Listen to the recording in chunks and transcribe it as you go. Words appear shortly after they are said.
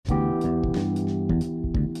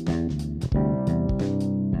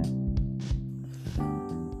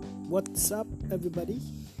What's up, everybody?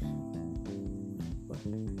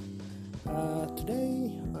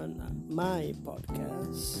 Today on my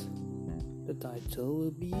podcast, the title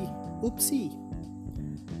will be Upsi.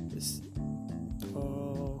 This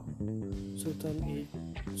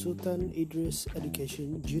Sultan Idris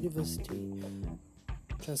Education University.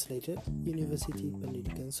 Translated, University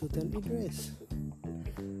Pendidikan Sultan Idris.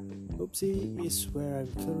 Upsi is where I'm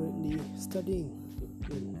currently studying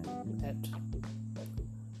at.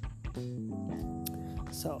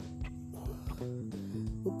 So,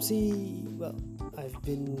 Upsi, well, I've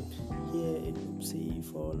been here in Upsi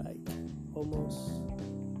for like almost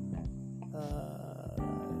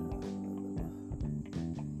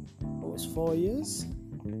almost 4 years,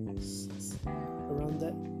 around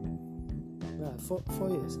that. 4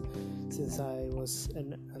 years since I was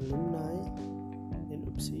an alumni in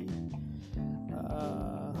Upsi.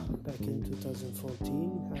 Back in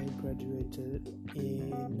 2014, I graduated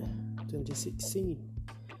in 2016.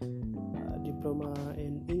 Diploma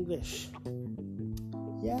in English.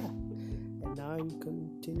 Yeah, and now I'm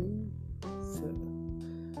continuing.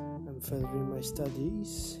 I'm furthering my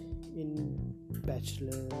studies in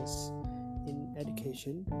bachelor's in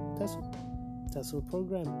education. That's a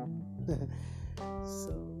program.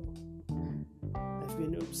 So I've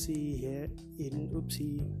been here in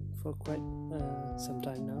Upsi for quite some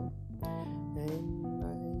time now, and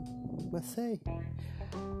I must say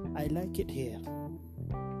I like it here.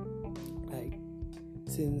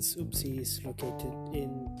 Since Upsi is located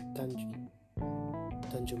in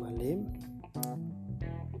Tanjung Alim,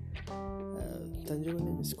 Tanjung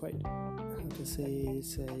Alim is quite, it's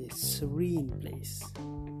a serene place,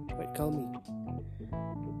 quite calming,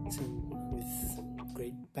 with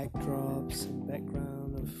great backdrops and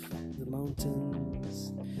background of the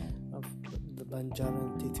mountains, of the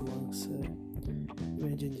Banjaran Titiwangsa.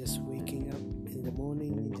 Imagine just waking up in the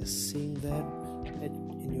morning and just seeing that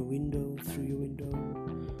in your window, through your window.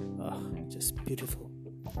 Just beautiful.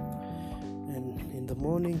 And in the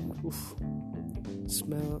morning,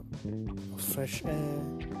 smell of fresh air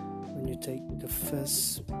when you take the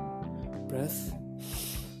first breath.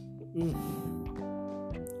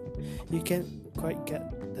 You can't quite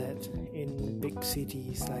get that in big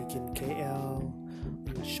cities like in KL,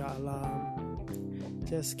 in Shah Alam.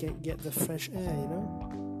 Just can't get the fresh air,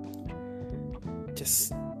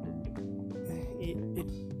 Just it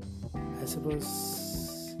I suppose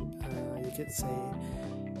you could say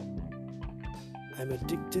I'm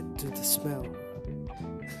addicted to the smell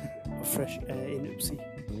of fresh air in Upsi,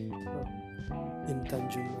 in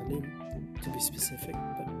Tanjung Alim to be specific,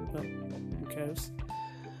 but who cares?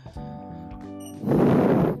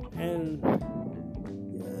 And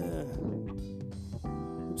yeah,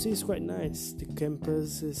 Upsi is quite nice. The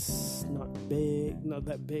campus is not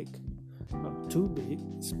that big. Not too big.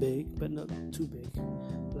 It's big, but not too big.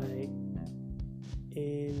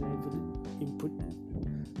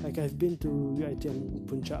 I've been to UiTM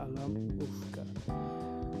Puncak Alam. God,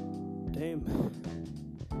 damn!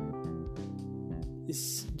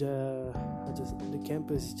 It's the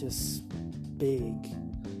campus is just big,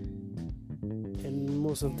 and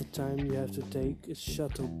most of the time you have to take a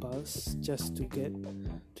shuttle bus just to get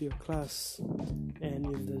to your class. And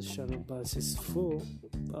if the shuttle bus is full,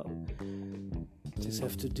 well, just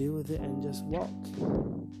have to deal with it and just walk.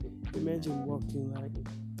 Imagine walking like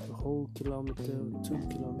a whole kilometer, 2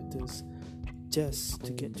 kilometers just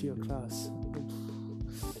to get to your class.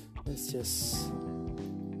 That's just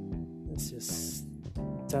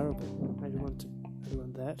terrible. I don't want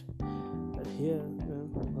that. But here,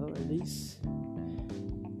 well, at least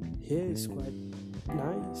here is quite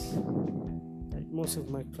nice. Most of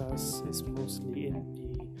my class is mostly in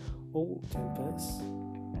the old campus.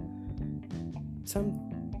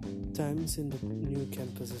 Sometimes in the new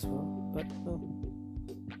campus as well, but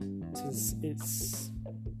since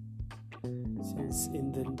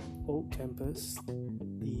in the old campus,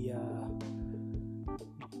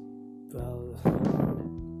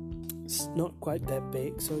 it's not quite that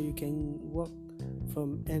big, so you can walk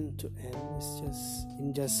from end to end. It's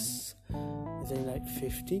just I think like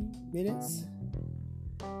 15 minutes,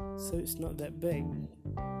 so it's not that big,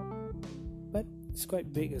 but it's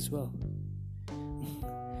quite big as well.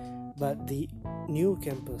 But the new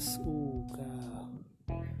campus,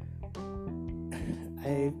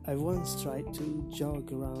 I once tried to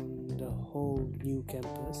jog around the whole new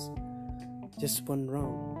campus, just one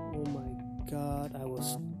round. Oh my God, I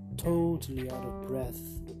was totally out of breath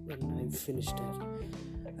when I finished that.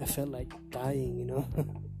 I felt like dying,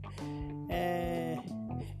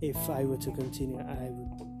 If I were to continue, I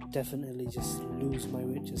would definitely just lose my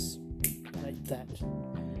weight just like that.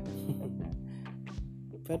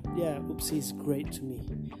 But yeah, Upsi is great to me.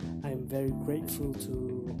 I'm very grateful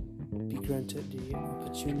to be granted the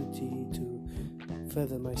opportunity to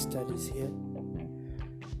further my studies here.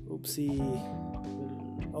 Upsi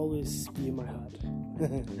will always be in my heart.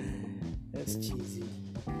 That's cheesy.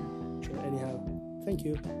 So anyhow, thank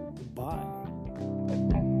you.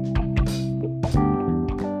 Bye.